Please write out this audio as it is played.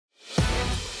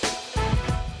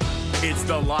It's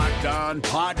the Locked On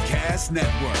Podcast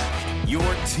Network, your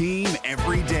team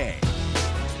every day.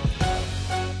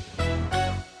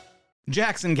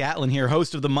 Jackson Gatlin here,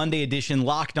 host of the Monday edition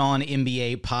Locked On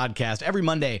NBA podcast. Every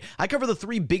Monday, I cover the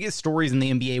three biggest stories in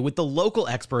the NBA with the local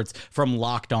experts from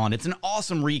Locked On. It's an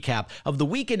awesome recap of the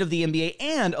weekend of the NBA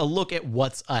and a look at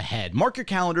what's ahead. Mark your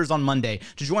calendars on Monday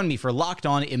to join me for Locked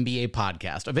On NBA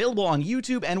podcast, available on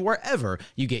YouTube and wherever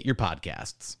you get your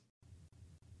podcasts.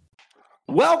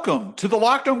 Welcome to the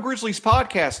Locked On Grizzlies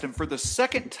podcast, and for the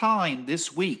second time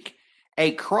this week,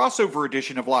 a crossover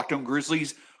edition of Locked On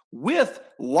Grizzlies with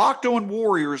Locked On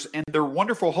Warriors and their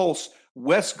wonderful host,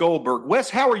 Wes Goldberg. Wes,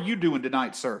 how are you doing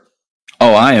tonight, sir?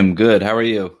 Oh, I am good. How are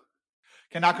you?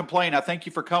 Cannot complain. I thank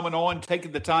you for coming on,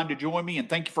 taking the time to join me, and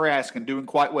thank you for asking. Doing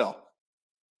quite well.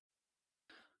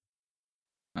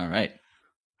 All right.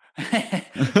 Me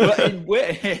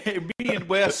and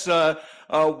Wes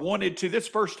wanted to, this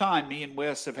first time me and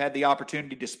Wes have had the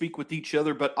opportunity to speak with each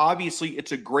other, but obviously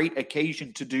it's a great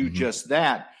occasion to do just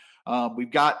that.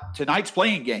 We've got tonight's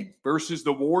playing game versus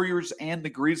the Warriors and the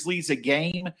Grizzlies, a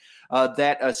game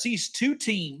that sees two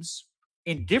teams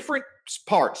in different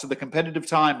parts of the competitive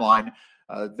timeline.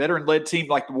 Veteran-led team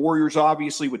like the Warriors,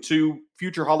 obviously, with two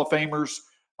future Hall of Famers,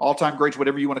 all-time greats,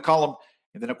 whatever you want to call them.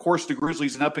 And then, of course, the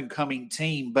Grizzlies, an up-and-coming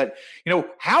team. But,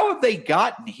 how have they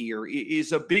gotten here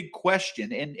is a big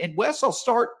question. And Wes, I'll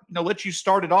start, let you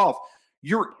start it off.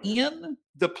 You're in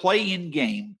the play-in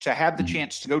game to have the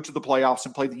chance to go to the playoffs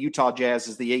and play the Utah Jazz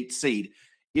as the 8th seed.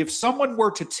 If someone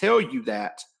were to tell you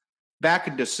that back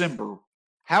in December,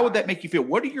 how would that make you feel?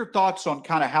 What are your thoughts on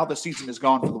kind of how the season has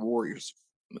gone for the Warriors?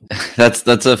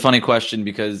 That's a funny question,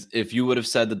 because if you would have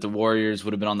said that the Warriors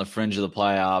would have been on the fringe of the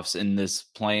playoffs in this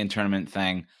play-in tournament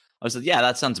thing, I said, yeah,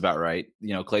 that sounds about right.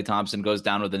 Klay Thompson goes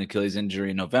down with an Achilles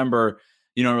injury in November.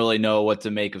 You don't really know what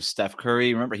to make of Steph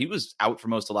Curry. Remember, he was out for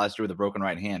most of last year with a broken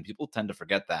right hand. People tend to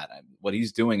forget that. What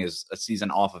he's doing is a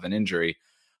season off of an injury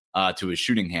to his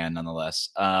shooting hand, nonetheless.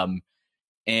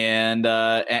 And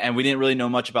we didn't really know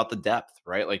much about the depth,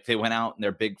 right? Like, they went out and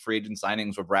their big free agent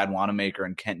signings were Brad Wanamaker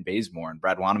and Kent Bazemore, and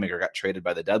Brad Wanamaker got traded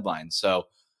by the deadline. So,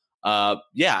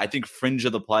 I think fringe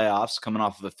of the playoffs coming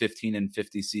off of a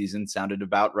 15-50 season sounded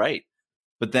about right.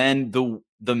 But then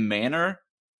the manner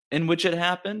in which it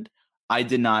happened, I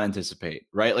did not anticipate,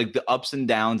 right? Like, the ups and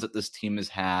downs that this team has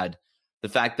had, the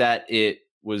fact that it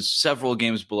was several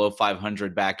games below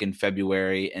 500 back in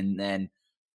February and then,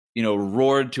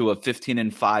 roared to a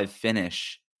 15-5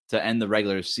 finish to end the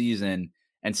regular season,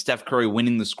 and Steph Curry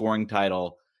winning the scoring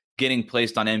title, getting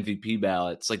placed on MVP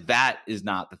ballots. Like, that is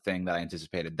not the thing that I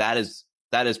anticipated. That is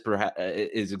perhaps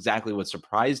is exactly what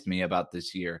surprised me about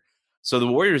this year. So the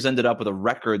Warriors ended up with a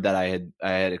record that I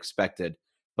had expected.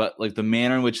 But like, the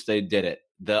manner in which they did it,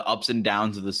 the ups and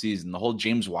downs of the season, the whole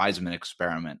James Wiseman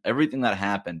experiment, everything that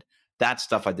happened, that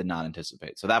stuff I did not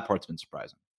anticipate. So that part's been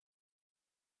surprising.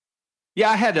 Yeah,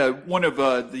 I had one of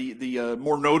the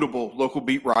more notable local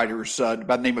beat writers by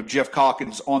the name of Jeff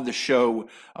Calkins on the show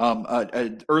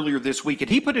earlier this week, and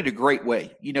he put it a great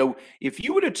way. If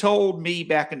you would have told me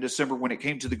back in December when it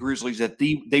came to the Grizzlies that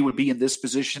they would be in this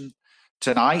position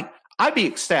tonight, I'd be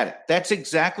ecstatic. That's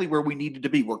exactly where we needed to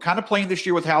be. We're kind of playing this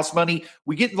year with house money.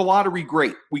 We get in the lottery,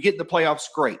 great. We get in the playoffs,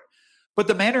 great. But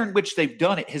the manner in which they've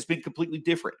done it has been completely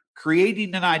different.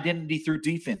 Creating an identity through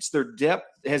defense. Their depth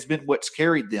has been what's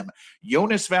carried them.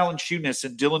 Jonas Valanciunas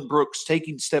and Dylan Brooks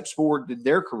taking steps forward in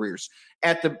their careers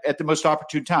at the most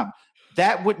opportune time.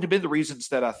 That wouldn't have been the reasons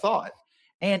that I thought.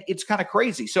 And it's kind of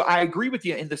crazy. So I agree with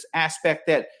you in this aspect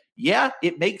that, yeah,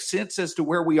 it makes sense as to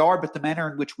where we are, but the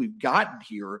manner in which we've gotten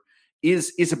here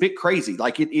is a bit crazy.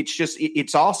 Like,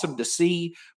 it's awesome to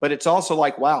see, but it's also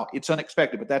like, wow, it's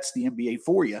unexpected, but that's the NBA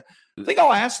for you. The thing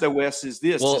I'll ask though, Wes, is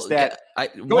this, is that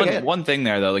one thing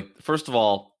there though, like, first of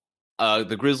all,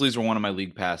 the Grizzlies were one of my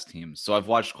league pass teams. So I've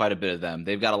watched quite a bit of them.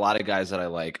 They've got a lot of guys that I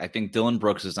like. I think Dylan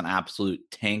Brooks is an absolute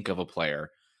tank of a player.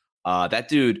 That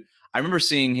dude, I remember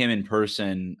seeing him in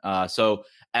person. So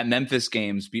at Memphis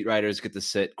games, beat writers get to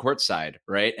sit courtside,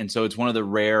 right? And so it's one of the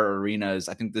rare arenas.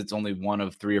 I think that's only one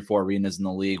of 3 or 4 arenas in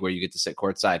the league where you get to sit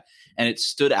courtside. And it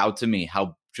stood out to me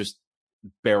how just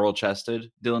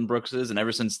barrel-chested Dylan Brooks is. And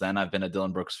ever since then, I've been a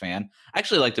Dylan Brooks fan. I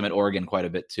actually liked him at Oregon quite a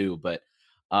bit too. But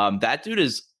that dude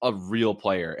is a real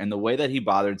player. And the way that he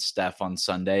bothered Steph on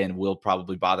Sunday and will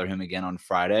probably bother him again on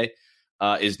Friday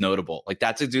is notable. Like,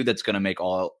 that's a dude that's going to make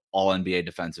all NBA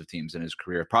defensive teams in his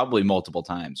career, probably multiple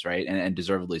times, right? And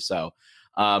deservedly so.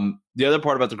 The other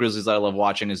part about the Grizzlies that I love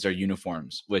watching is their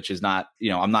uniforms, which is not,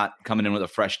 I'm not coming in with a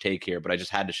fresh take here, but I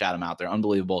just had to shout them out. They're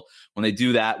unbelievable. When they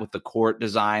do that with the court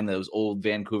design, those old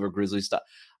Vancouver Grizzlies stuff,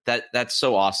 That's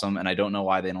so awesome. And I don't know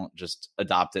why they don't just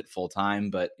adopt it full time,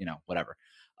 but whatever.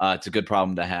 It's a good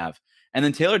problem to have. And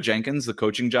then Taylor Jenkins, the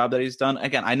coaching job that he's done.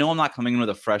 Again, I know I'm not coming in with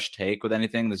a fresh take with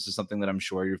anything. This is something that I'm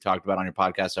sure you've talked about on your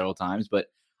podcast several times, but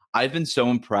I've been so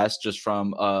impressed just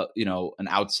from an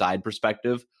outside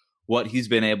perspective, what he's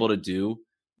been able to do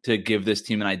to give this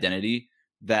team an identity.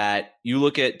 That you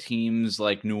look at teams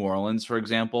like New Orleans, for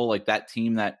example, like that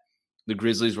team that the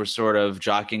Grizzlies were sort of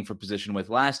jockeying for position with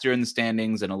last year in the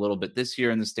standings and a little bit this year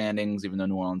in the standings, even though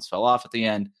New Orleans fell off at the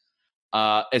end.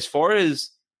 As far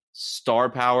as star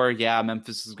power, yeah,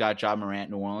 Memphis has got Ja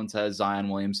Morant. New Orleans has Zion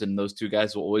Williamson. Those two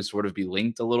guys will always sort of be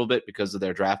linked a little bit because of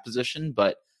their draft position.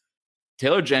 But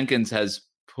Taylor Jenkins has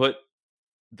put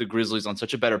the Grizzlies on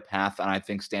such a better path than I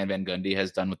think Stan Van Gundy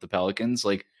has done with the Pelicans.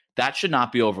 Like, that should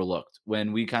not be overlooked.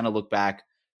 When we kind of look back,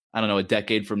 I don't know, a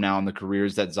decade from now on the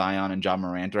careers that Zion and Ja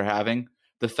Morant are having,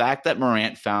 the fact that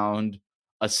Morant found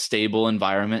a stable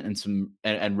environment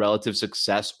and relative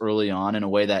success early on in a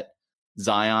way that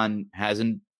Zion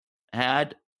hasn't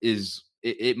had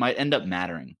it might end up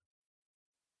mattering.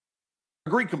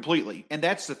 Agree completely. And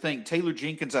that's the thing. Taylor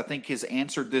Jenkins, I think, has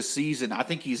answered this season. I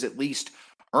think he's at least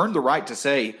earned the right to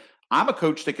say, I'm a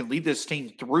coach that can lead this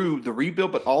team through the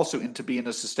rebuild, but also into being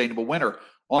a sustainable winner.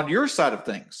 On your side of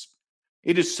things,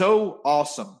 it is so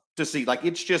awesome to see. Like,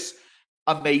 it's just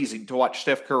amazing to watch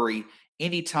Steph Curry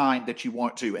anytime that you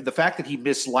want to. And the fact that he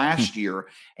missed last year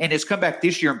and has come back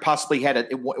this year and possibly had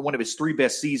one of his three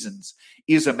best seasons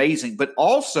is amazing. But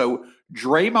also,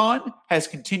 Draymond has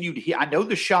continued. I know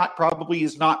the shot probably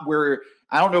is not where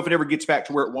 – I don't know if it ever gets back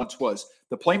to where it once was.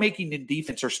 The playmaking and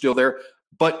defense are still there.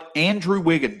 But Andrew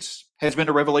Wiggins has been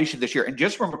a revelation this year. And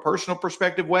just from a personal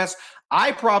perspective, Wes,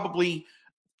 I probably –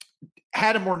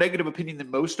 had a more negative opinion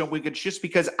than most on Wiggins just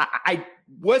because I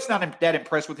was not that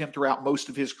impressed with him throughout most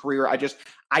of his career.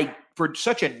 For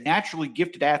such a naturally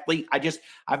gifted athlete,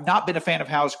 I've not been a fan of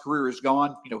how his career has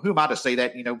gone. Who am I to say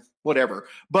that, whatever.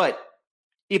 But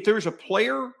if there's a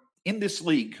player in this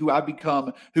league who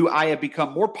I have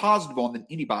become more positive on than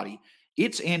anybody,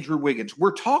 it's Andrew Wiggins.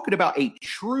 We're talking about a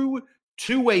true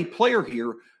two-way player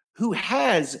here who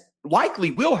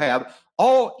likely will have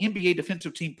all NBA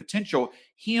defensive team potential.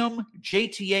 Him,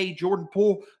 JTA, Jordan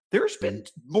Poole, there's been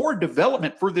more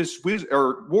development for this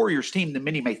Warriors team than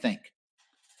many may think.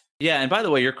 Yeah, and by the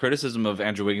way, your criticism of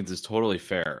Andrew Wiggins is totally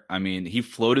fair. I mean, he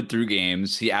floated through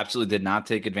games. He absolutely did not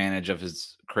take advantage of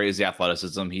his crazy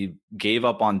athleticism. He gave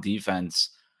up on defense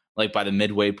like by the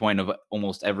midway point of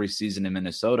almost every season in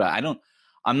Minnesota.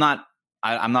 I'm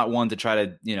not one to try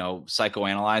to,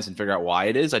 psychoanalyze and figure out why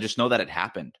it is. I just know that it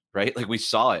happened, right? Like, we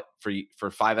saw it for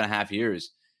 5.5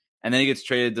 years. And then he gets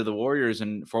traded to the Warriors.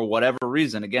 And for whatever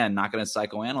reason, again, not going to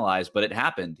psychoanalyze, but it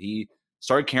happened. He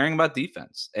started caring about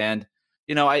defense. And,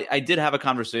 I did have a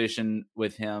conversation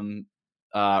with him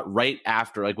right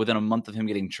after, like within a month of him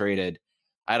getting traded.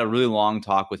 I had a really long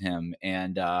talk with him.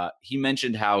 And he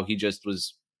mentioned how he just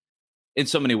was, in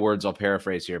so many words, I'll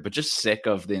paraphrase here, but just sick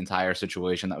of the entire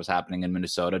situation that was happening in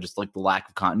Minnesota. Just like the lack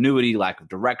of continuity, lack of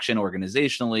direction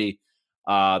organizationally,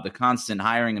 the constant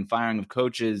hiring and firing of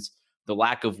coaches, the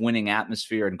lack of winning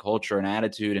atmosphere and culture and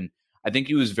attitude. And I think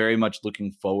he was very much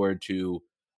looking forward to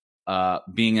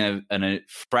being in a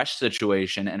fresh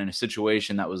situation and in a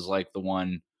situation that was like the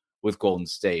one with Golden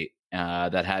State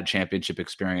that had championship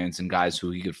experience and guys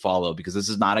who he could follow, because this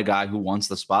is not a guy who wants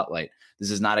the spotlight. This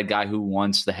is not a guy who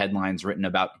wants the headlines written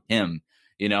about him.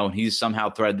 He's somehow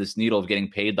threaded this needle of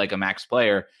getting paid like a max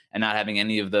player and not having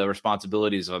any of the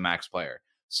responsibilities of a max player.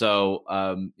 So,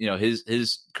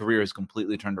 his career has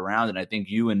completely turned around. And I think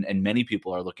you and many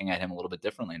people are looking at him a little bit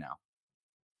differently now.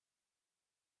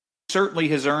 Certainly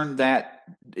has earned that.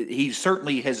 He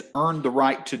certainly has earned the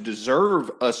right to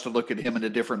deserve us to look at him in a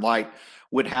different light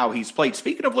with how he's played.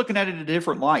 Speaking of looking at it in a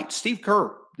different light, Steve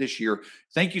Kerr this year,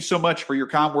 thank you so much for your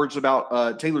kind words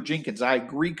about Taylor Jenkins. I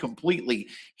agree completely.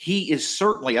 He is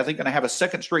certainly, I think, going to have a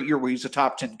second straight year where he's a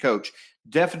top 10 coach.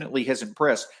 Definitely has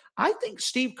impressed. I think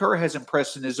Steve Kerr has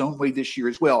impressed in his own way this year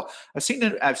as well. I've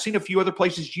seen a few other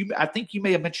places. I think you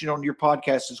may have mentioned on your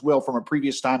podcast as well from a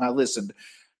previous time I listened.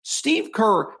 Steve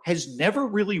Kerr has never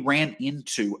really ran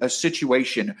into a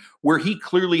situation where he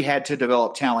clearly had to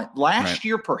develop talent. Last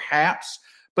year, perhaps,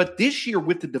 but this year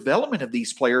with the development of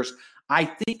these players, I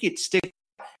think it sticks.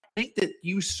 I think that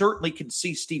you certainly can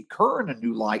see Steve Kerr in a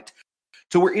new light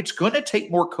to where it's going to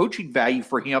take more coaching value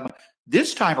for him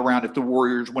this time around if the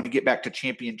Warriors want to get back to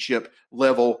championship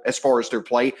level as far as their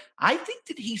play. I think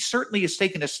that he certainly has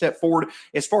taken a step forward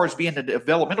as far as being a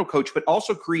developmental coach, but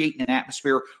also creating an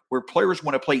atmosphere where players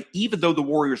want to play even though the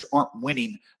Warriors aren't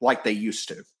winning like they used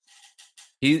to.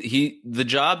 The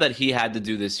job that he had to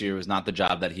do this year was not the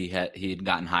job that he had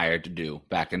gotten hired to do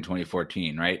back in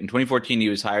 2014, right? In 2014, he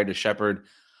was hired to shepherd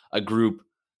a group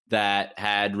that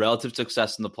had relative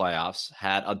success in the playoffs,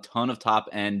 had a ton of top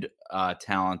end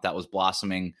talent that was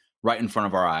blossoming right in front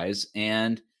of our eyes,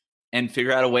 and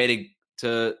figure out a way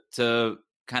to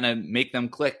kind of make them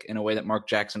click in a way that Mark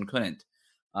Jackson couldn't,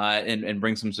 and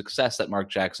bring some success that Mark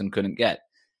Jackson couldn't get.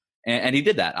 And he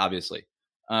did that, obviously.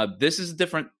 This is a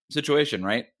different situation,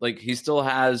 right? Like, he still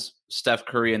has Steph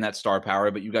Curry and that star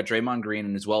power, but you got Draymond Green,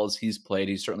 and as well as he's played,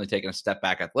 he's certainly taken a step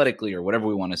back athletically, or whatever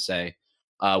we want to say,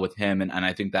 with him. And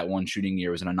I think that one shooting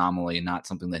year was an anomaly and not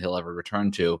something that he'll ever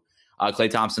return to. Klay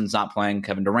Thompson's not playing.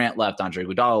 Kevin Durant left. Andre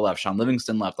Iguodala left. Sean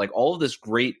Livingston left. Like, all of this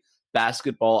great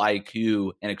basketball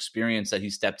IQ and experience that he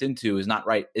stepped into is not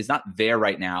there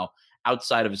right now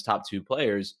outside of his top two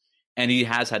players. And he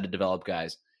has had to develop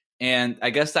guys. And I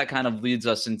guess that kind of leads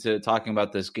us into talking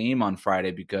about this game on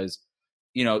Friday, because,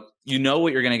 you know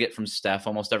what you're going to get from Steph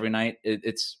almost every night.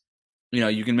 It's,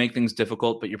 you can make things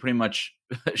difficult, but you're pretty much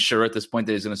sure at this point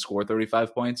that he's going to score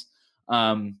 35 points.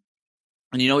 And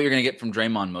you know what you're going to get from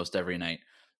Draymond most every night.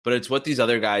 But it's what these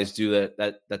other guys do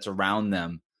that's around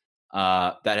them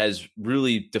that has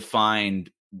really defined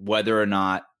whether or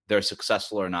not they're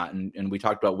successful or not. And we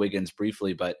talked about Wiggins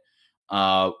briefly, but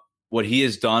what he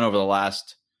has done over the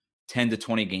last 10 to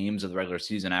 20 games of the regular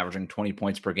season, averaging 20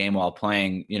 points per game while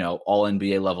playing, all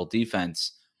NBA level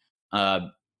defense,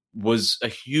 was a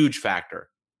huge factor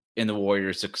in the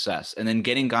Warriors' success. And then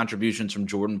getting contributions from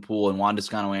Jordan Poole and Juan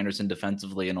Toscano-Anderson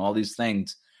defensively and all these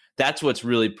things, that's what's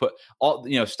really put all,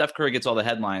 Steph Curry gets all the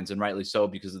headlines, and rightly so,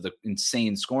 because of the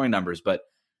insane scoring numbers. But,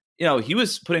 he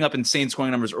was putting up insane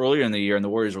scoring numbers earlier in the year, and the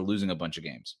Warriors were losing a bunch of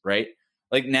games, right?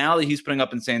 Like, now that he's putting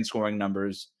up insane scoring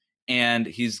numbers, and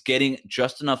he's getting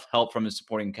just enough help from his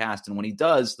supporting cast. And when he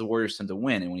does, the Warriors tend to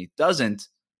win. And when he doesn't,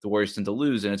 the Warriors tend to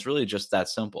lose. And it's really just that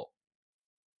simple.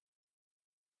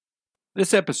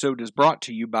 This episode is brought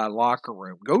to you by Locker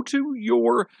Room. Go to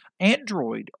your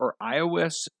Android or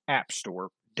iOS app store,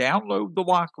 download the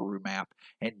Locker Room app,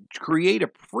 and create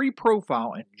a free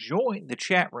profile and join the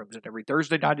chat rooms. And every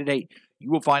Thursday night at 8,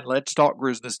 you will find Let's Talk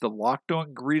Grizzlies, the Locked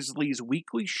On Grizzlies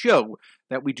weekly show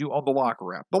that we do on the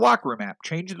Locker app. The Locker Room app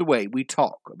changes the way we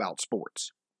talk about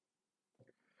sports.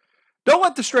 Don't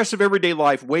let the stress of everyday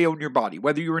life weigh on your body.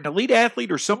 Whether you're an elite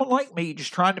athlete or someone like me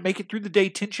just trying to make it through the day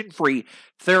tension-free,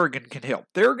 Theragun can help.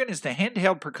 Theragun is the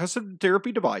handheld percussive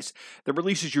therapy device that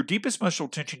releases your deepest muscle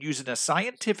tension using a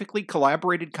scientifically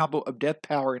collaborated combo of depth,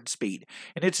 power, and speed.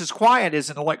 And it's as quiet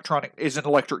as an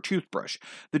electric toothbrush.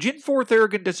 The Gen 4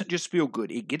 Theragun doesn't just feel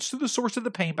good. It gets to the source of the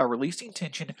pain by releasing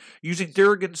tension using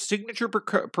Theragun's signature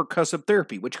percussive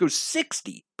therapy, which goes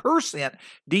 60%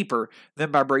 deeper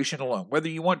than vibration alone. Whether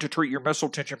you want to treat your muscle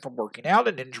tension from working out,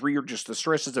 an injury, or just the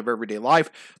stresses of everyday life,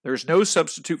 there's no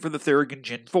substitute for the Theragun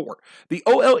Gen 4. The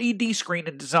OLED screen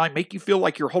and design make you feel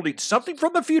like you're holding something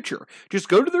from the future. Just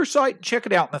go to their site and check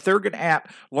it out. And the Theragun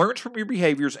app learns from your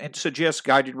behaviors and suggests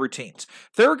guided routines.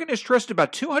 Theragun is trusted by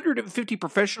 250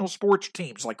 professional sports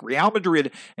teams like Real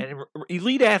Madrid and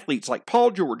elite athletes like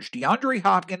Paul George, DeAndre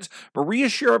Hopkins, Maria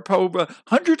Sharapova,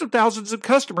 hundreds of thousands of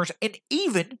customers, and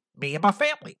even me and my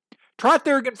family. Try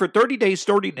Theragun for 30 days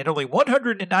starting at only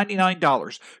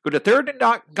 $199. Go to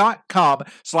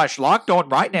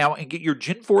Theragun.com/lockedon right now and get your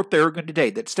Gen 4 Theragun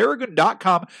today. That's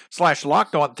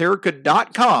Theragun.com/lockedon,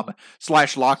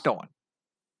 Theragun.com/lockedon.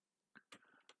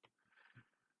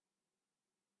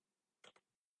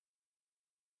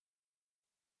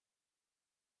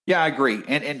 Yeah, I agree.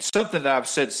 And something that I've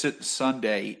said since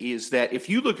Sunday is that if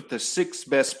you look at the 6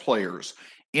 best players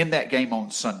in that game on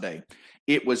Sunday,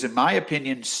 it was, in my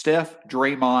opinion, Steph,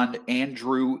 Draymond,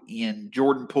 Andrew, and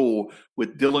Jordan Poole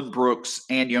with Dillon Brooks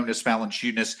and Jonas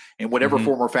Valanciunas in whatever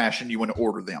form or fashion you want to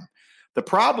order them. The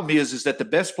problem is that the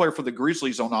best player for the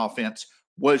Grizzlies on offense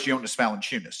was Jonas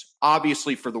Valanciunas.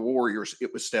 Obviously, for the Warriors,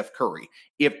 it was Steph Curry.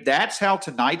 If that's how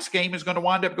tonight's game is going to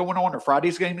wind up going on, or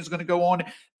Friday's game is going to go on,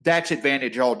 that's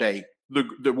advantage all day.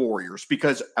 The Warriors,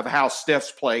 because of how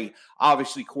Steph's play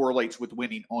obviously correlates with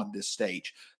winning on this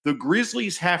stage. The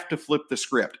Grizzlies have to flip the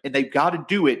script, and they've got to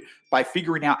do it by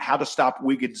figuring out how to stop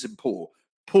Wiggins and Poole.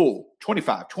 Poole,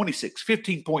 25, 26,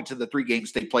 15 points in the 3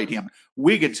 games they played him.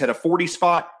 Wiggins had a 40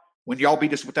 spot when y'all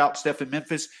beat us without Steph in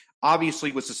Memphis.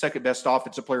 Obviously was the second best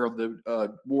offensive player on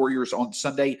the Warriors on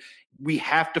Sunday. We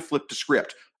have to flip the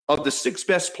script. of the 6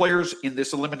 best players in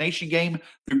this elimination game,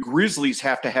 the Grizzlies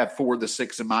have to have 4 of the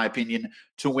 6, in my opinion,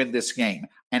 to win this game.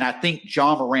 And I think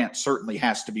Ja Morant certainly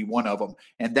has to be one of them.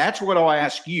 And that's what I'll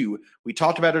ask you. We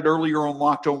talked about it earlier on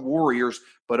Locked On Warriors,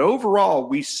 but overall,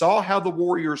 we saw how the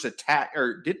Warriors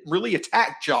didn't really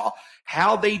attack Ja,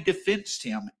 how they defensed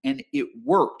him, and it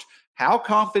worked. How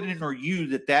confident are you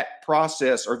that that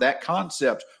process or that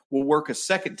concept will work a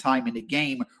second time in a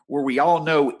game where we all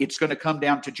know it's going to come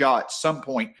down to Ja at some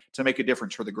point to make a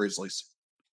difference for the Grizzlies?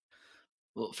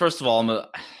 Well, first of all,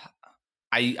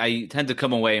 I tend to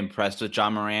come away impressed with Ja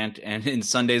Morant, and in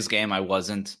Sunday's game, I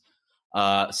wasn't.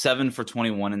 7 for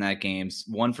 21 in that game,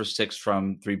 1 for 6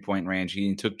 from 3-point range.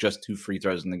 He took just 2 free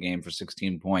throws in the game for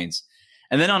 16 points.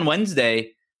 And then on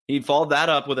Wednesday, he followed that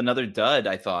up with another dud,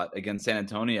 I thought, against San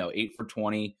Antonio. 8 for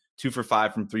 20, 2 for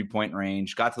 5 from 3-point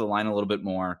range, got to the line a little bit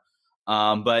more.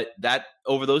 But that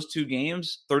over those 2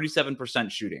 games,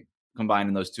 37% shooting combined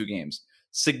in those 2 games,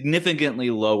 significantly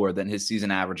lower than his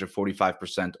season average of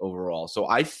 45% overall. So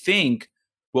I think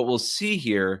what we'll see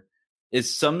here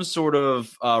is some sort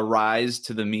of rise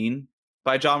to the mean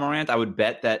by Ja Morant. I would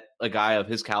bet that a guy of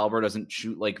his caliber doesn't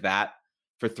shoot like that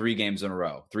for 3 games in a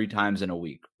row, 3 times in a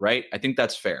week, right? I think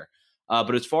that's fair.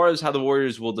 But as far as how the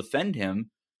Warriors will defend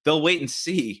him, they'll wait and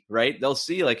see, right? They'll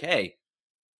see like, hey,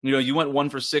 you went 1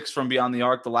 for 6 from beyond the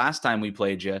arc the last time we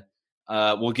played you.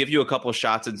 We'll give you a couple of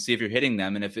shots and see if you're hitting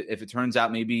them. And if it turns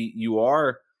out maybe you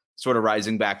are sort of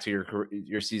rising back to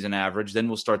your season average, then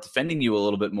we'll start defending you a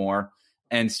little bit more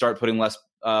and start putting less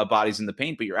bodies in the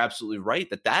paint. But you're absolutely right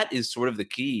that is sort of the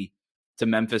key to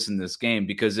Memphis in this game,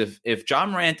 because if Ja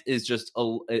Morant is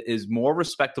is more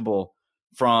respectable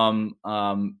from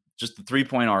just the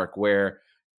 3-point arc, where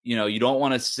you don't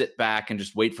want to sit back and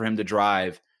just wait for him to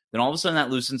drive, then all of a sudden that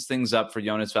loosens things up for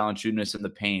Jonas Valanciunas in the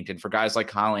paint, and for guys like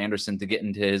Kyle Anderson to get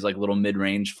into his like little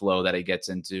mid-range flow that he gets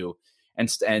into,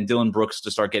 and Dillon Brooks to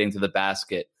start getting to the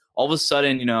basket. All of a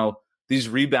sudden, these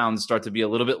rebounds start to be a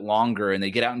little bit longer, and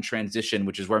they get out in transition,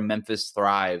 which is where Memphis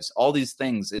thrives. All these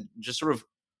things, it just sort of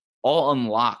all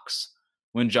unlocks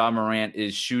when Ja Morant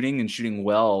is shooting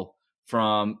well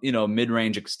from,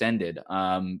 mid-range extended.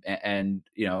 And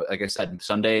like I said,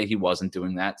 Sunday, he wasn't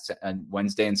doing that. And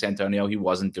Wednesday in San Antonio, he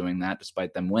wasn't doing that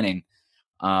despite them winning.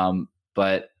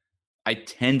 But I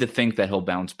tend to think that he'll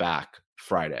bounce back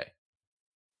Friday.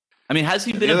 I mean, has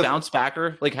he been a bounce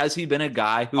backer? Like, has he been a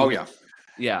guy who? Oh, yeah.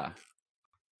 Yeah.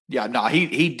 Yeah, no,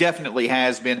 he definitely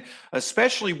has been,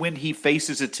 especially when he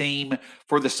faces a team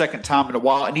for the second time in a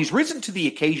while. And he's risen to the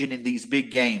occasion in these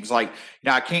big games. Like,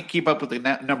 I can't keep up with the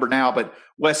number now, but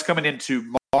Wes, coming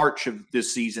into March of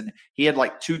this season, he had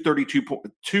like two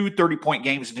 30-point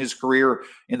games in his career.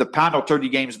 In the final 30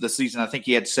 games of the season, I think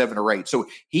he had 7 or 8. So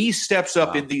he steps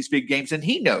up in these big games, and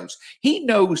he knows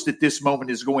that this moment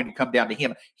is going to come down to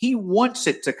him. He wants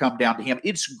it to come down to him.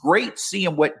 It's great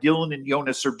seeing what Dillon and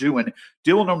Jonas are doing.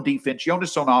 Dillon on defense,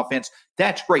 Jonas on offense.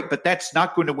 That's great, but that's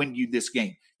not going to win you this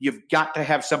game. You've got to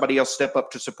have somebody else step up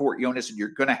to support Jonas, and you're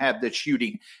going to have the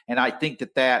shooting. And I think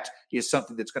that is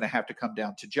something that's going to have to come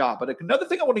down to Ja. But another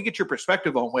thing I want to get your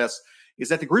perspective on, Wes, is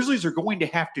that the Grizzlies are going to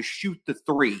have to shoot the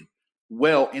 3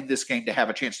 well in this game to have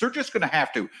a chance. They're just going to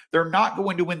have to. They're not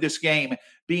going to win this game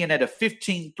being at a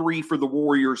 15-3 for the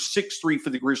Warriors, 6-3 for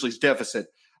the Grizzlies deficit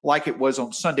like it was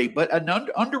on Sunday. But an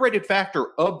underrated factor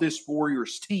of this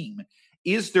Warriors team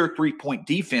is their 3-point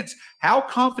defense. How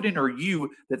confident are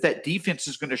you that defense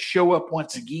is going to show up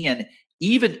once again,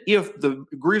 even if the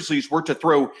Grizzlies were to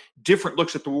throw different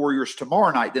looks at the Warriors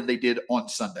tomorrow night than they did on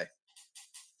Sunday?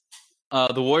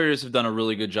 The Warriors have done a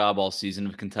really good job all season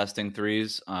of contesting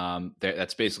threes.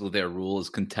 That's basically their rule, is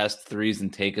contest threes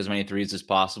and take as many threes as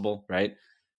possible, right?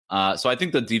 So I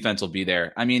think the defense will be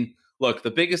there. I mean, look, the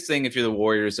biggest thing if you're the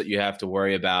Warriors that you have to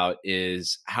worry about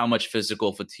is how much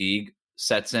physical fatigue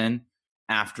sets in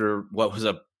after what was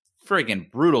a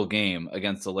friggin' brutal game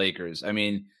against the Lakers. I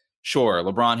mean, sure,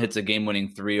 LeBron hits a game-winning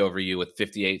 3 over you with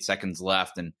 58 seconds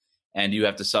left, and you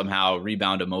have to somehow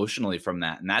rebound emotionally from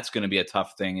that. And that's going to be a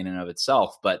tough thing in and of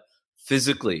itself. But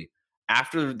physically,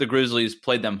 after the Grizzlies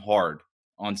played them hard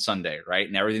on Sunday, right,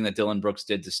 and everything that Dillon Brooks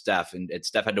did to Steph, and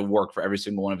Steph had to work for every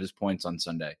single one of his points on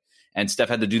Sunday, and Steph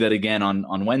had to do that again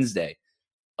on Wednesday.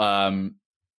 And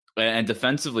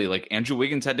defensively, like Andrew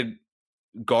Wiggins had to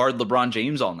guard LeBron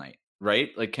James all night, right?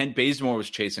 Like Kent Bazemore was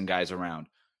chasing guys around.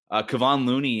 Kevon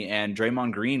Looney and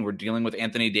Draymond Green were dealing with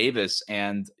Anthony Davis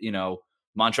and,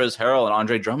 Montrezl Harrell and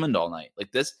Andre Drummond all night.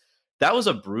 Like that was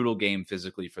a brutal game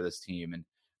physically for this team. And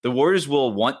the Warriors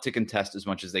will want to contest as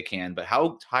much as they can, but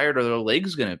how tired are their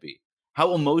legs going to be?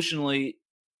 How emotionally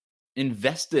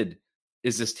invested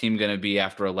is this team going to be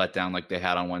after a letdown like they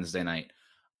had on Wednesday night?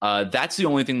 That's the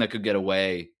only thing that could get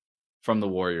away from the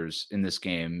Warriors in this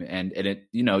game. And it,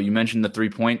 you mentioned the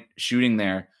 3-point shooting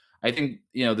there. I think,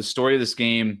 the story of this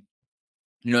game,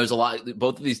 there's a lot,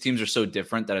 both of these teams are so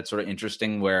different that it's sort of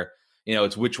interesting where,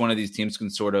 it's which one of these teams can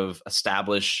sort of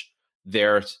establish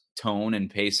their tone and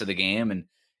pace of the game. And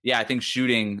yeah, I think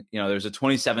shooting, there's a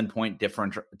 27-point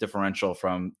differential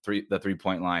from the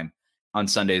 3-point line on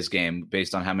Sunday's game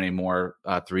based on how many more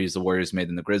threes the Warriors made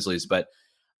than the Grizzlies. But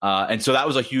and so that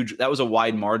was a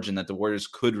wide margin that the Warriors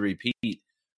could repeat.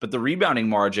 But the rebounding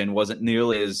margin wasn't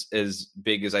nearly as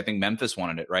big as I think Memphis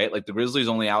wanted it, right? Like the Grizzlies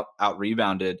only out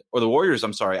rebounded, or the Warriors,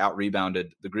 out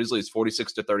rebounded the Grizzlies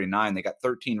 46-39. They got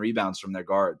 13 rebounds from their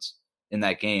guards in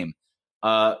that game.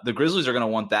 The Grizzlies are going to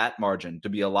want that margin to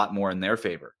be a lot more in their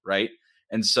favor, right?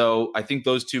 And so I think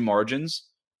those two margins,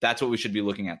 that's what we should be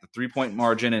looking at. The 3-point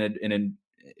margin and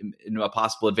a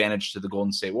possible advantage to the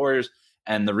Golden State Warriors,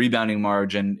 and the rebounding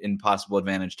margin in possible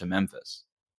advantage to Memphis.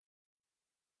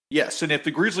 Yes, and if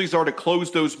the Grizzlies are to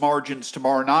close those margins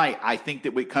tomorrow night, I think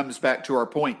that it comes back to our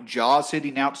point. Ja's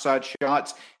hitting outside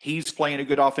shots. He's playing a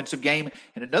good offensive game.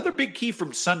 And another big key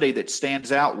from Sunday that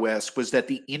stands out, Wes, was that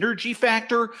the energy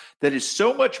factor that is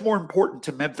so much more important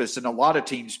to Memphis and a lot of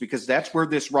teams, because that's where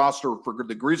this roster for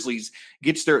the Grizzlies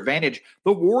gets their advantage.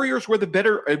 The Warriors were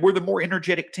the more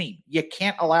energetic team. You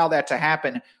can't allow that to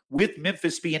happen with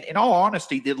Memphis being, in all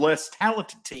honesty, the less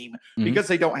talented team because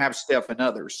they don't have Steph and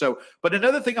others. So, but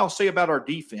another thing I'll say about our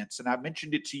defense, and I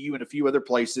mentioned it to you in a few other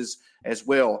places as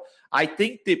well, I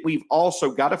think that we've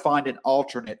also got to find an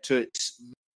alternate to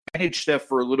manage Steph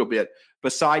for a little bit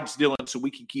besides Dillon so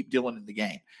we can keep Dillon in the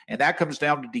game. And that comes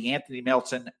down to DeAnthony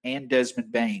Melton and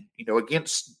Desmond Bane.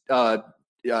 Against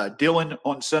Dillon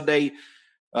on Sunday,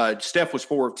 Steph was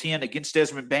 4 of 10. Against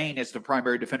Desmond Bane as the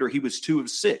primary defender, he was 2 of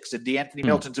 6. And DeAnthony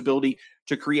Melton's ability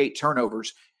to create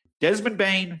turnovers. Desmond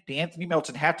Bane, DeAnthony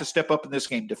Melton have to step up in this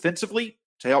game defensively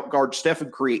to help guard Steph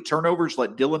and create turnovers,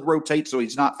 let Dillon rotate so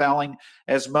he's not fouling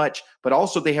as much, but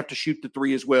also they have to shoot the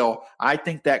three as well. I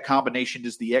think that combination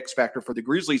is the X factor for the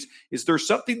Grizzlies. Is there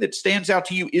something that stands out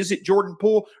to you? Is it Jordan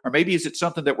Poole, or maybe is it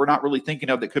something that we're not really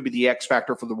thinking of that could be the X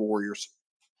factor for the Warriors?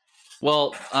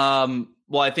 Well,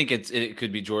 I think it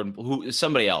could be Jordan,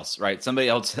 somebody else, right? Somebody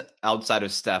else outside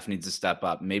of Steph needs to step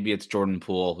up. Maybe it's Jordan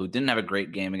Poole, who didn't have a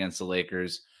great game against the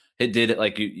Lakers. It did,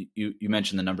 like you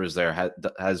mentioned the numbers there,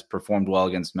 has performed well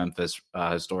against Memphis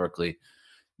historically.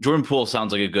 Jordan Poole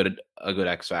sounds like a good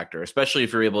X factor, especially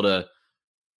if you're able to.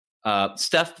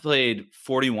 Steph played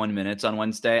 41 minutes on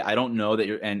Wednesday. I don't know that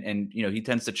and he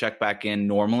tends to check back in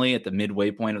normally at the midway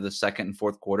point of the second and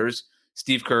fourth quarters.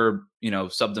 Steve Kerr,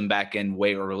 subbed him back in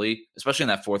way early, especially in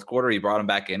that fourth quarter. He brought him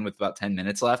back in with about 10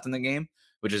 minutes left in the game,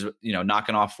 which is,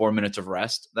 knocking off 4 minutes of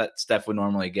rest that Steph would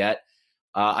normally get.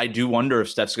 I do wonder if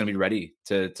Steph's going to be ready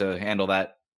to handle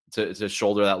that, to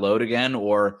shoulder that load again,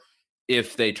 or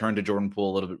if they turn to Jordan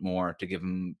Poole a little bit more to give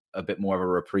him a bit more of a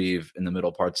reprieve in the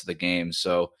middle parts of the game.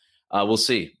 So we'll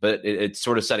see. But it's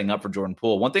sort of setting up for Jordan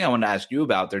Poole. One thing I wanted to ask you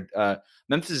about their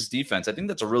Memphis defense, I think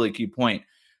that's a really key point.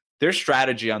 Their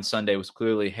strategy on Sunday was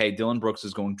clearly, hey, Dillon Brooks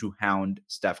is going to hound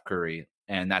Steph Curry,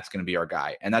 and that's going to be our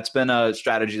guy. And that's been a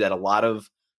strategy that a lot of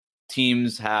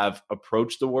teams have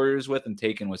approached the Warriors with and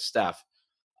taken with Steph.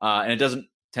 And it doesn't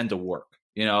tend to work.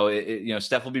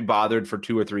 Steph will be bothered for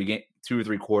two or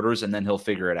three quarters, and then he'll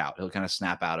figure it out. He'll kind of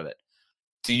snap out of it.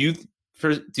 Do you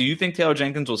think Taylor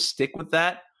Jenkins will stick with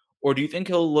that, or do you think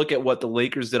he'll look at what the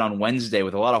Lakers did on Wednesday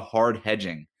with a lot of hard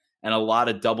hedging and a lot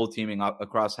of double teaming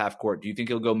across half court? Do you think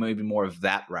he'll go maybe more of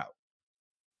that route?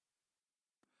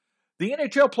 The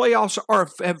NHL playoffs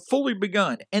have fully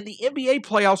begun, and the NBA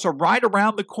playoffs are right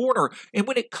around the corner. And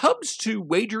when it comes to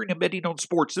wagering and betting on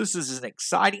sports, this is an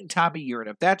exciting time of year. And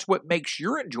if that's what makes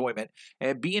your enjoyment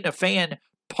and being a fan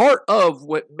part of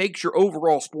what makes your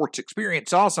overall sports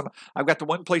experience awesome, I've got the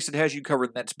one place that has you covered,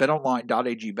 and that's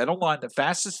betonline.ag. BetOnline, the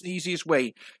fastest and easiest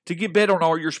way to get bet on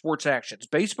all your sports actions.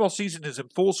 Baseball season is in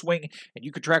full swing, and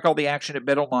you can track all the action at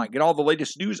BetOnline. Get all the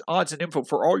latest news, odds, and info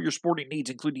for all your sporting needs,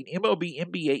 including MLB,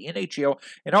 NBA, NHL,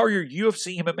 and all your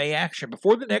UFC MMA action.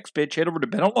 Before the next pitch, head over to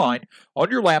BetOnline on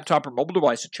your laptop or mobile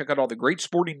device and check out all the great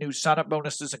sporting news, sign-up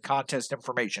bonuses, and contest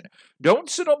information. Don't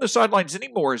sit on the sidelines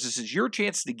anymore, as this is your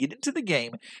chance to get into the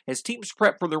game as teams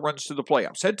prep for their runs to the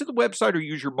playoffs. Head to the website or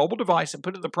use your mobile device and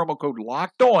put in the promo code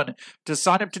LOCKEDON to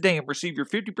sign up today and receive your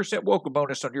 50% welcome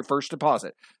bonus on your first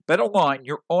deposit. BetOnline,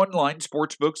 your online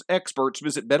sportsbooks experts.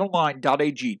 Visit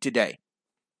betonline.ag today.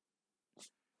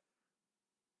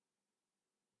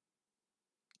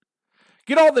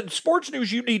 Get all the sports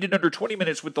news you need in under 20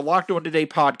 minutes with the Locked On Today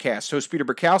podcast. Host Peter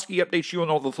Bukowski updates you on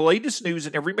all the latest news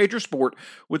in every major sport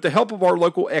with the help of our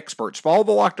local experts. Follow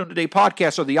the Locked On Today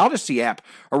podcast on the Odyssey app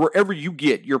or wherever you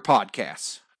get your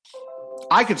podcasts.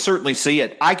 I can certainly see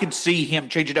it. I can see him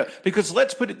change it up because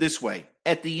let's put it this way.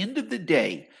 At the end of the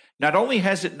day, not only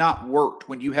has it not worked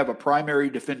when you have a primary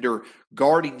defender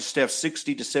guarding Steph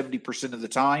 60 to 70% of the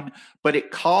time, but it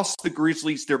costs the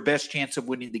Grizzlies their best chance of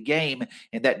winning the game.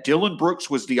 And that Dylan Brooks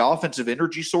was the offensive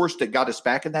energy source that got us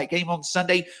back in that game on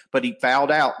Sunday, but he fouled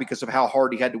out because of how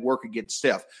hard he had to work against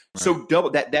Steph. Right.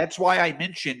 So that's why I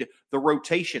mentioned the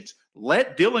rotations.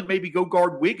 Let Dylan maybe go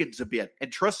guard Wiggins a bit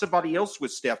and trust somebody else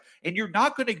with Steph. And you're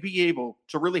not going to be able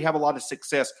to really have a lot of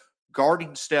success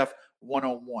guarding Steph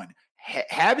one-on-one.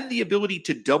 Having the ability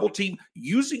to double team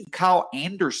using Kyle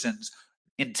Anderson's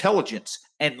intelligence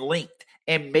and length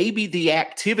and maybe the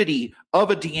activity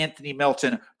of a DeAnthony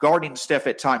Melton guarding Steph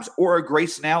at times or a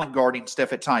Grayson Allen guarding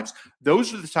Steph at times.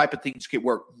 Those are the type of things that can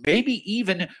work. Maybe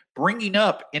even bringing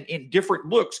up in different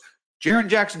looks Jaren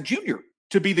Jackson Jr.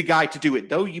 to be the guy to do it,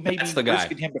 though you may be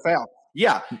risking him to foul.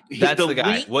 Yeah. That's the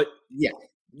guy. Yeah.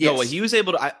 Yes. No, what he was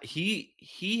able to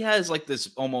he has like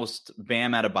this almost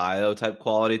Bam Adebayo type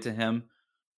quality to him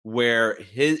where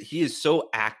he is so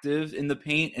active in the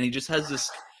paint and he just has this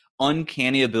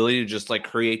uncanny ability to just like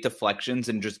create deflections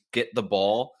and just get the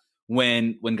ball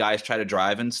when guys try to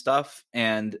drive and stuff.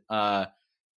 And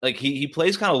like he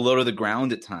plays kind of low to the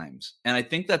ground at times. And I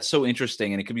think that's so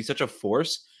interesting and it could be such a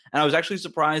force. And I was actually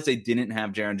surprised they didn't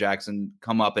have Jaren Jackson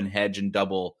come up and hedge and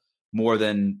double more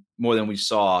than we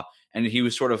saw. And he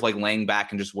was sort of like laying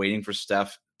back and just waiting for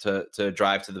Steph to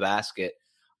drive to the basket.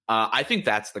 I think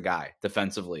that's the guy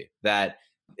defensively. That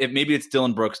maybe it's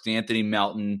Dylan Brooks, DeAnthony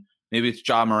Melton, maybe it's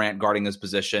Ja Morant guarding his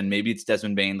position, maybe it's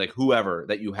Desmond Bane, like whoever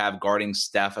that you have guarding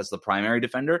Steph as the primary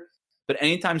defender. But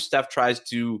anytime Steph tries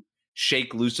to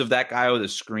shake loose of that guy with a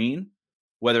screen,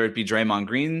 whether it be Draymond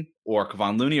Green or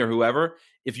Kevon Looney or whoever,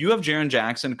 if you have Jaren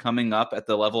Jackson coming up at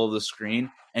the level of the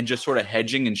screen and just sort of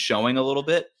hedging and showing a little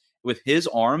bit, with his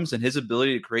arms and his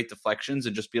ability to create deflections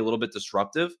and just be a little bit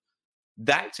disruptive,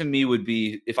 that to me would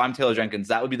be, if I'm Taylor Jenkins,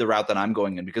 that would be the route that I'm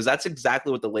going in because that's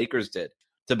exactly what the Lakers did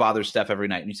to bother Steph every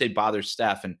night. And you say bother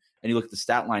Steph and you look at the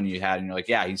stat line you had and you're like,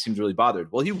 yeah, he seems really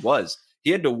bothered. Well, he was.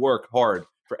 He had to work hard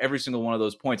for every single one of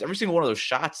those points, every single one of those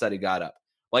shots that he got up.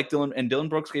 Like Dylan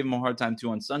Brooks gave him a hard time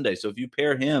too on Sunday. So if you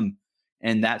pair him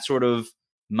and that sort of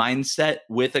mindset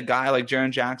with a guy like Jaren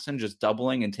Jackson just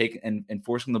doubling and and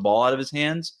forcing the ball out of his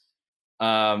hands,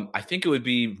 I think it would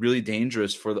be really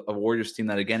dangerous for a Warriors team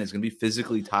that, again, is going to be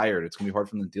physically tired. It's going to be hard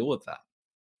for them to deal with that.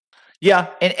 Yeah,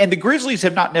 and the Grizzlies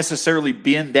have not necessarily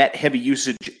been that heavy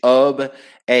usage of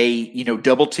a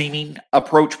double teaming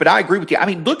approach, but I agree with you. I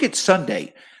mean, look at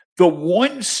Sunday. The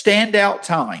one standout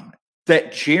time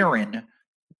that Jaren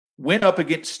went up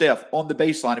against Steph on the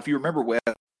baseline, if you remember,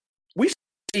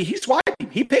 he swiped him.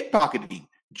 He pickpocketed him.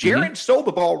 Jaren stole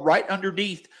the ball right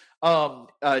underneath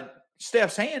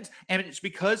Steph's hands, and it's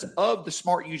because of the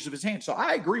smart use of his hands. So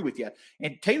I agree with you.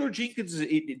 And Taylor Jenkins,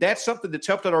 that's something that's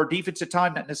helped out our defense at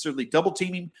times, not necessarily double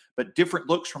teaming, but different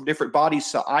looks from different bodies.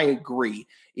 So I agree.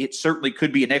 It certainly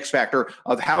could be an X factor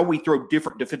of how we throw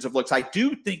different defensive looks. I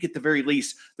do think at the very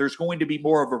least, there's going to be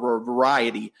more of a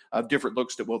variety of different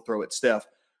looks that we'll throw at Steph.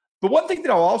 But one thing that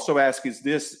I'll also ask is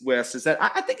this, Wes, is that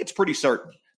I think it's pretty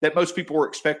certain that most people were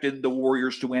expecting the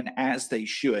Warriors to win as they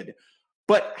should.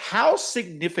 But how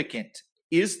significant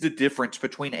is the difference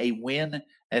between a win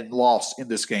and loss in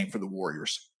this game for the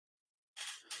Warriors?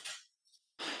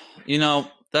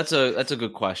 That's a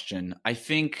good question. I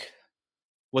think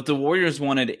what the Warriors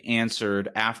wanted answered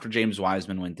after James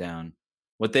Wiseman went down,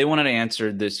 what they wanted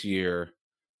answered this year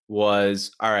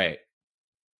was, all right,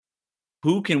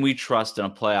 who can we trust in a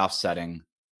playoff setting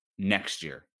next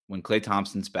year when Klay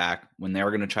Thompson's back, when they're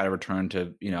going to try to return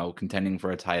to, contending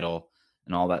for a title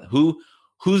and all that?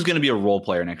 Who's going to be a role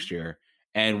player next year?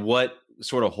 And what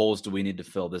sort of holes do we need to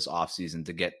fill this offseason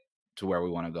to get to where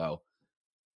we want to go?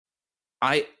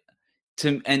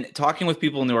 And talking with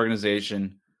people in the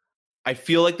organization, I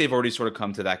feel like they've already sort of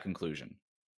come to that conclusion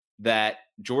that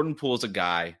Jordan Poole is a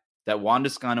guy, that Juan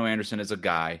Toscano-Anderson is a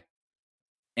guy,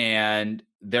 and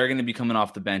they're going to be coming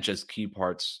off the bench as key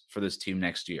parts for this team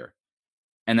next year.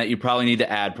 And that you probably need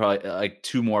to add like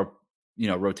two more,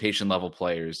 rotation level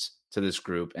players to this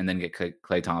group and then get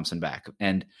Klay Thompson back.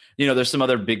 And, there's some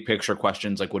other big picture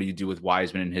questions, like what do you do with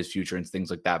Wiseman and his future and things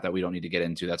like that we don't need to get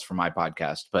into. That's for my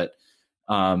podcast. But,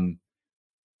 I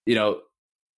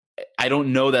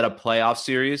don't know that a playoff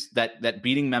series that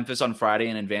beating Memphis on Friday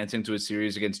and advancing to a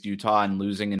series against Utah and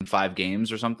losing in 5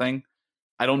 games or something,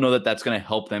 I don't know that that's going to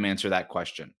help them answer that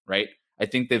question, right? I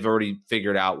think they've already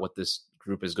figured out what this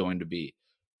group is going to be.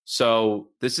 So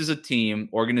this is a team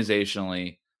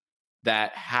organizationally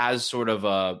that has sort of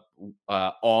a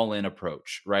all-in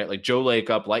approach, right? Like Joe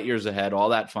Lacob, light years ahead, all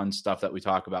that fun stuff that we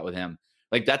talk about with him.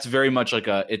 Like that's very much like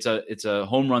it's a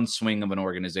home run swing of an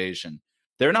organization.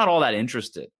 They're not all that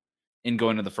interested in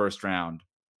going to the first round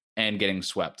and getting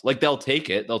swept. Like they'll take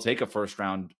it. They'll take a first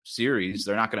round series.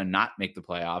 They're not going to not make the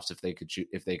playoffs if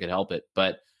they could help it,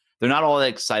 but they're not all that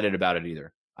excited about it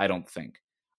either, I don't think.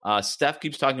 Steph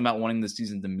keeps talking about wanting the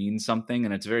season to mean something,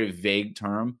 and it's a very vague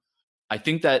term. I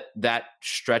think that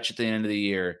stretch at the end of the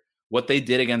year, what they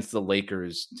did against the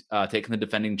Lakers, taking the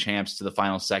defending champs to the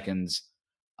final seconds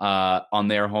on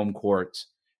their home court,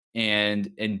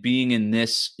 and being in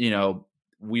this,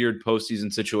 weird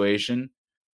postseason situation,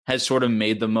 has sort of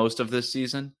made the most of this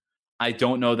season. I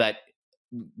don't know that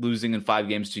losing in 5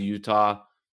 games to Utah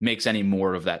makes any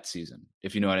more of that season,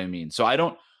 if you know what I mean. So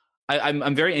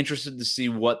I'm very interested to see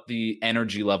what the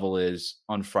energy level is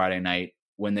on Friday night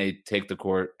when they take the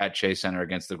court at Chase Center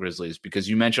against the Grizzlies, because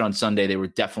you mentioned on Sunday they were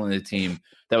definitely the team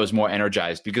that was more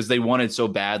energized because they wanted so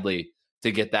badly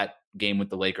to get that game with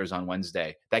the Lakers on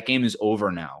Wednesday. That game is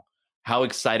over now. How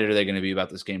excited are they going to be about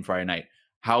this game Friday night?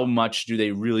 How much do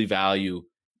they really value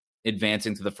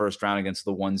advancing to the first round against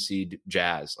the 1 seed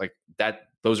Jazz? Like that,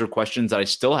 those are questions that I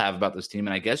still have about this team,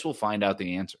 and I guess we'll find out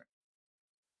the answer.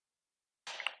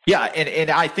 Yeah,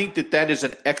 and I think that is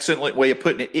an excellent way of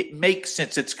putting it. It makes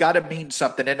sense. It's got to mean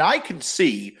something. And I can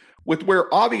see with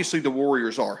where obviously the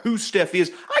Warriors are, who Steph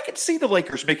is, I can see the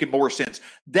Lakers making more sense,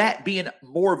 that being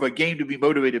more of a game to be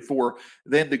motivated for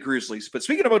than the Grizzlies. But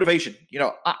speaking of motivation,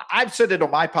 I've said it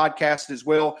on my podcast as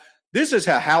well. This is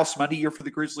a house money year for the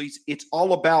Grizzlies. It's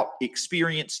all about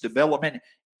experience, development.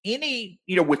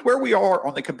 With where we are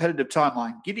on the competitive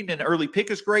timeline, getting an early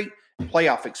pick is great.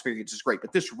 Playoff experience is great.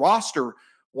 But this roster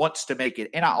wants to make it.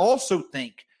 And I also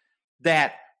think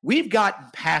that we've gotten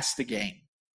past the game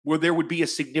where there would be a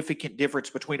significant difference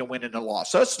between a win and a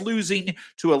loss. Us losing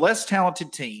to a less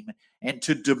talented team and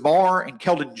to DeMar and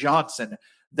Keldon Johnson,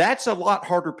 that's a lot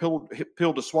harder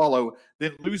pill to swallow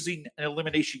than losing an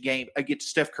elimination game against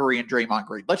Steph Curry and Draymond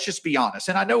Green. Let's just be honest.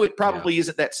 And I know it probably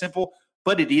isn't that simple,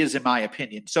 but it is in my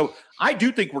opinion. So I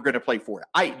do think we're going to play for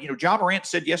it. John Morant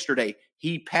said yesterday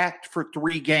he packed for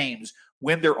 3 games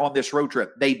when they're on this road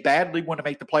trip. They badly want to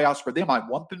make the playoffs. For them, I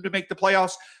want them to make the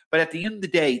playoffs. But at the end of the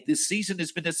day, this season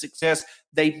has been a success.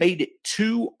 They made it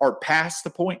to or past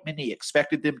the point many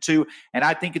expected them to. And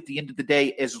I think at the end of the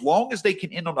day, as long as they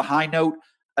can end on a high note,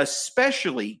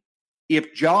 especially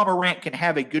if John Morant can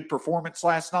have a good performance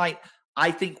last night,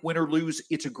 I think win or lose,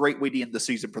 it's a great way to end the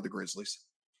season for the Grizzlies.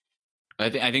 I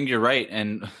think you're right.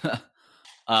 And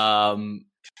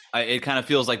it kind of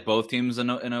feels like both teams in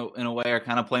a way are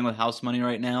kind of playing with house money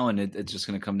right now, and it's just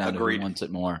going to come down to who wants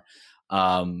it more.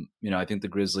 I think the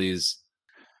Grizzlies,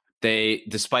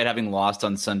 despite having lost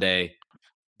on Sunday,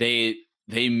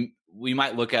 we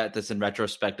might look at this in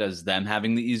retrospect as them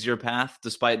having the easier path,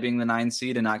 despite being the 9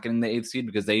 seed and not getting the 8th seed,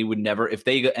 because they would never, if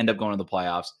they end up going to the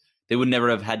playoffs, they would never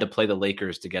have had to play the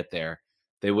Lakers to get there.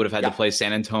 They would have had to play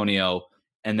San Antonio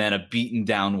and then a beaten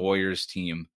down Warriors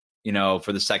team,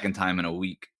 for the second time in a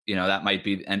week. That might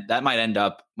be, and that might end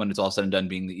up when it's all said and done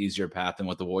being the easier path than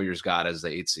what the Warriors got as the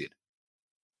 8th seed.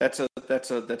 That's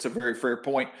a very fair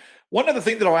point. One other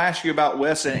thing that I'll ask you about,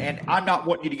 Wes, and I'm not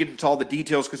wanting you to get into all the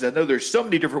details because I know there's so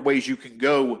many different ways you can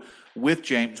go with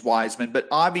James Wiseman, but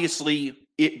obviously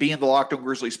it being the Locked On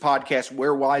Grizzlies podcast,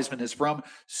 where Wiseman is from,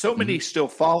 so many still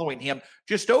following him.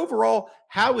 Just overall,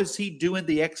 how is he doing,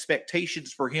 the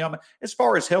expectations for him as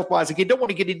far as health-wise? Again, don't want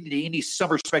to get into any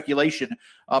summer speculation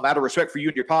out of respect for you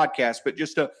and your podcast, but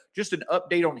just an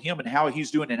update on him and how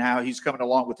he's doing and how he's coming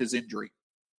along with his injury.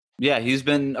 Yeah, he's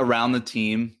been around the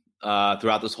team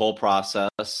throughout this whole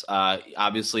process.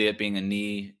 Obviously, it being a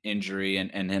knee injury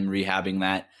and him rehabbing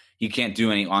that, he can't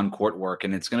do any on-court work,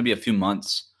 and it's going to be a few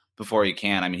months before he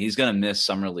can. I mean, he's going to miss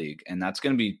Summer League, and that's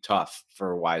going to be tough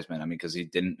for Wiseman. I mean, because he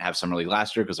didn't have Summer League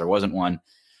last year because there wasn't one.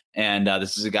 And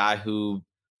this is a guy who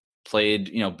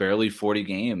played, barely 40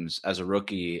 games as a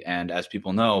rookie, and as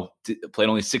people know, played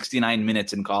only 69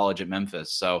 minutes in college at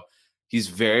Memphis. So he's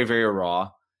very, very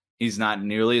raw. He's not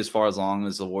nearly as far along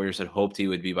as the Warriors had hoped he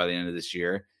would be by the end of this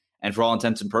year. And for all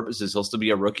intents and purposes, he'll still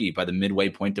be a rookie by the midway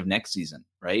point of next season,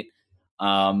 right?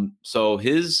 So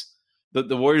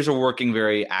the Warriors are working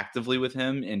very actively with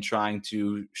him in trying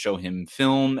to show him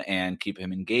film and keep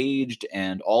him engaged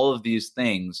and all of these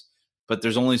things. But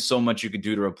there's only so much you could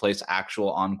do to replace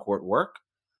actual on-court work.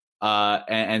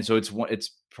 And so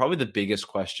it's probably the biggest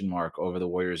question mark over the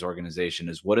Warriors organization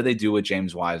is, what do they do with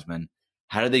James Wiseman?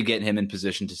 How do they get him in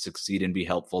position to succeed and be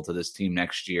helpful to this team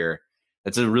next year?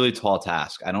 That's a really tall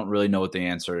task. I don't really know what the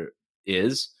answer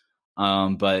is.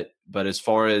 But as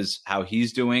far as how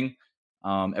he's doing,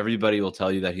 everybody will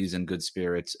tell you that he's in good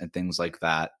spirits and things like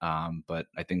that. But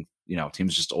I think,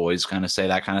 teams just always kind of say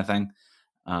that kind of thing.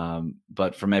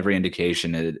 But from every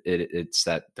indication, it's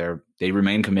that they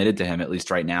remain committed to him, at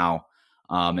least right now,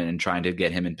 and trying to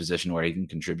get him in position where he can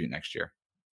contribute next year.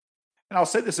 And I'll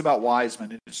say this about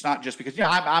Wiseman. It's not just because,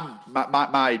 I'm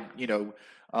my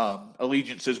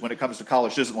allegiances when it comes to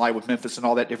college doesn't lie with Memphis and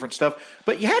all that different stuff.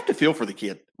 But you have to feel for the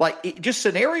kid. Just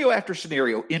scenario after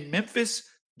scenario in Memphis,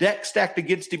 deck stacked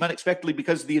against him unexpectedly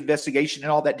because of the investigation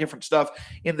and all that different stuff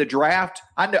in the draft.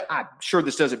 I'm sure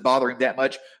this doesn't bother him that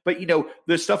much, but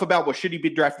the stuff about, well, should he be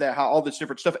drafted, that, how all this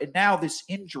different stuff. And now this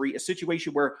injury, a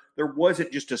situation where there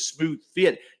wasn't just a smooth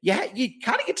fit. Yeah, you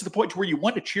kind of get to the point where you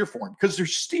want to cheer for him because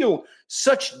there's still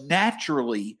such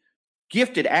naturally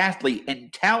gifted athlete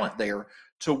and talent there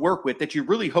to work with that you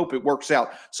really hope it works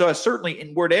out. So I certainly,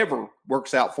 in whatever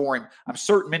works out for him, I'm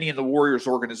certain many in the Warriors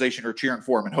organization are cheering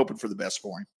for him and hoping for the best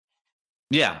for him.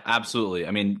 Yeah, absolutely.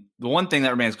 I mean, the one thing that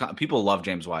remains, people love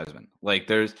James Wiseman.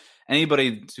 There's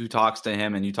anybody who talks to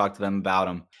him and you talk to them about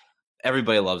him,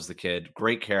 everybody loves the kid.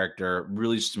 Great character,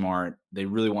 really smart. They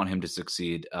really want him to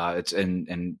succeed.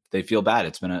 And they feel bad.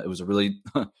 It was a really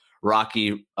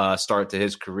rocky start to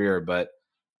his career, but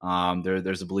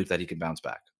there's a belief that he can bounce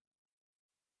back.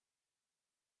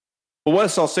 Well,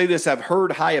 Wes, I'll say this. I've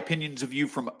heard high opinions of you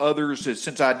from others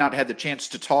since I had not had the chance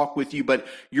to talk with you, but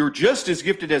you're just as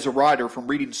gifted as a writer from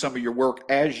reading some of your work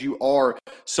as you are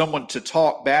someone to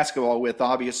talk basketball with,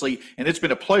 obviously. And it's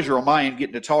been a pleasure on my end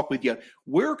getting to talk with you.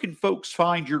 Where can folks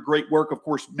find your great work? Of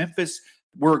course, Memphis,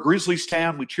 we're a Grizzlies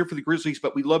town. We cheer for the Grizzlies,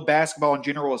 but we love basketball in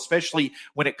general, especially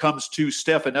when it comes to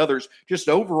Steph and others. Just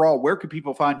overall, where can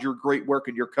people find your great work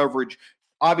and your coverage,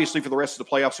 obviously, for the rest of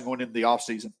the playoffs and going into the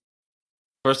offseason?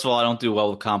 First of all, I don't do well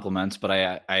with compliments, but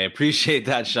I appreciate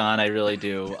that, Sean. I really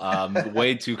do.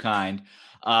 Way too kind.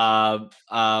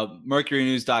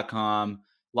 MercuryNews.com,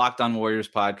 Locked On Warriors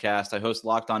podcast. I host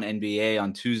Locked On NBA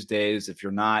on Tuesdays. If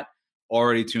you're not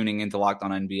already tuning into Locked On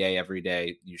NBA every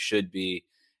day, you should be.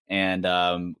 And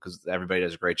because everybody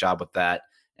does a great job with that.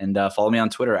 And follow me on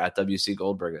Twitter at WC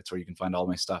Goldberg. That's where you can find all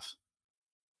my stuff.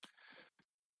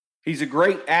 He's a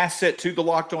great asset to the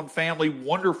Locked On family.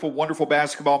 Wonderful, wonderful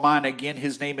basketball mind. Again,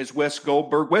 his name is Wes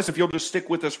Goldberg. Wes, if you'll just stick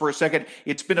with us for a second,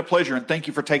 it's been a pleasure, and thank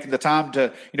you for taking the time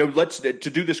to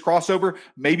do this crossover.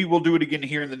 Maybe we'll do it again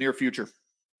here in the near future.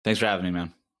 Thanks for having me,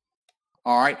 man.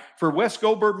 All right. For Wes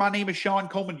Goldberg, my name is Sean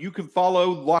Coleman. You can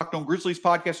follow Locked On Grizzlies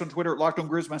podcast on Twitter at Locked On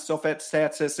Grizz, myself at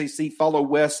StatsSAC. Follow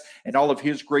Wes and all of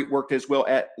his great work as well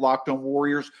at Locked On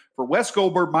Warriors. For Wes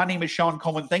Goldberg, my name is Sean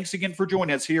Coleman. Thanks again for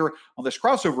joining us here on this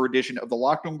crossover edition of the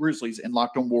Locked On Grizzlies and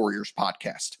Locked On Warriors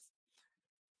podcast.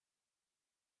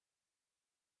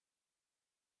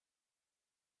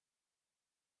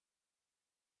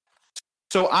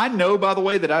 So I know, by the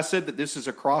way, that I said that this is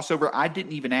a crossover. I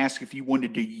didn't even ask if you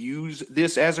wanted to use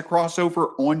this as a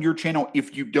crossover on your channel.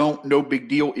 If you don't, no big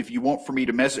deal. If you want for me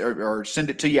to message or send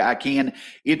it to you, I can.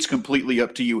 It's completely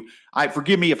up to you.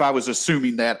 Forgive me if I was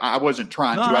assuming that. I wasn't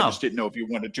trying to. I just didn't know if you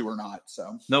wanted to or not.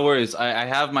 So no worries. I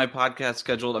have my podcast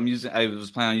scheduled. I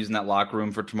was planning on using that locker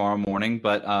room for tomorrow morning,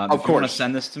 but if you want to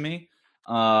send this to me,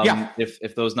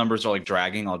 if those numbers are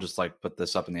dragging, I'll just put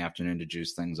this up in the afternoon to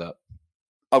juice things up.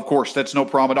 Of course, that's no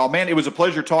problem at all. Man, it was a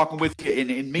pleasure talking with you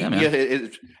and meeting you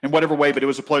in whatever way, but it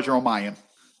was a pleasure on my end.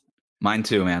 Mine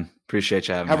too, man. Appreciate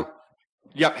you having me.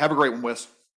 Have a great one, Wes.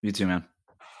 You too, man.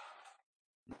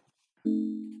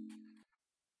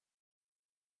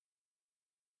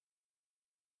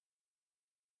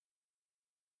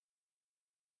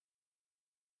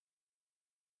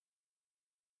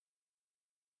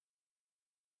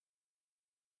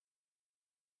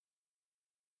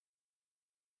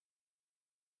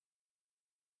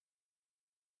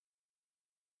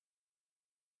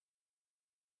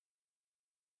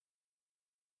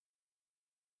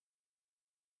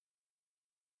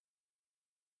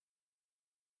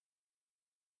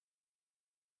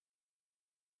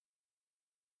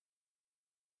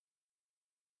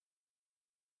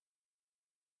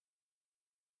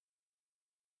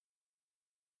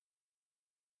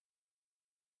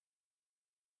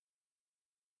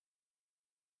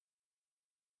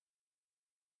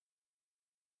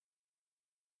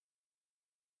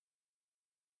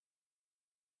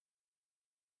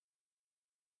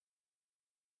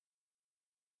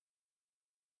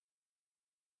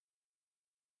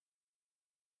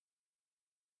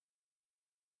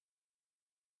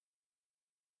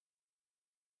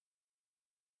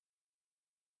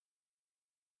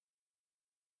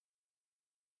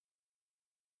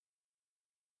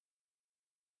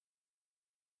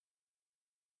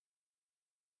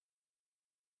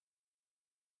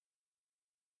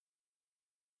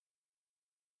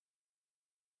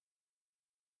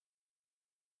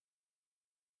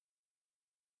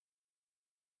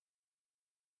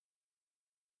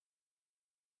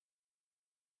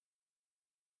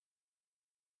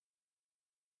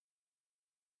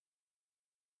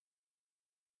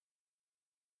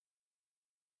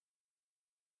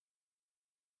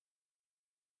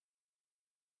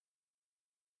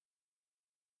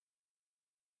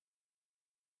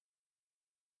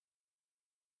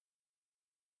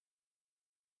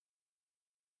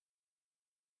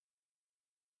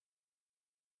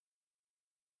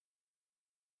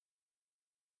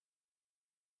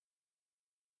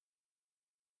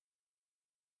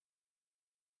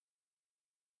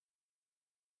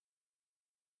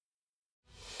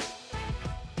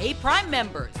 Hey, Prime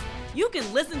members, you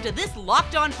can listen to this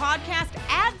Locked On podcast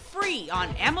ad-free on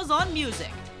Amazon Music.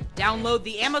 Download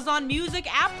the Amazon Music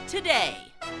app today.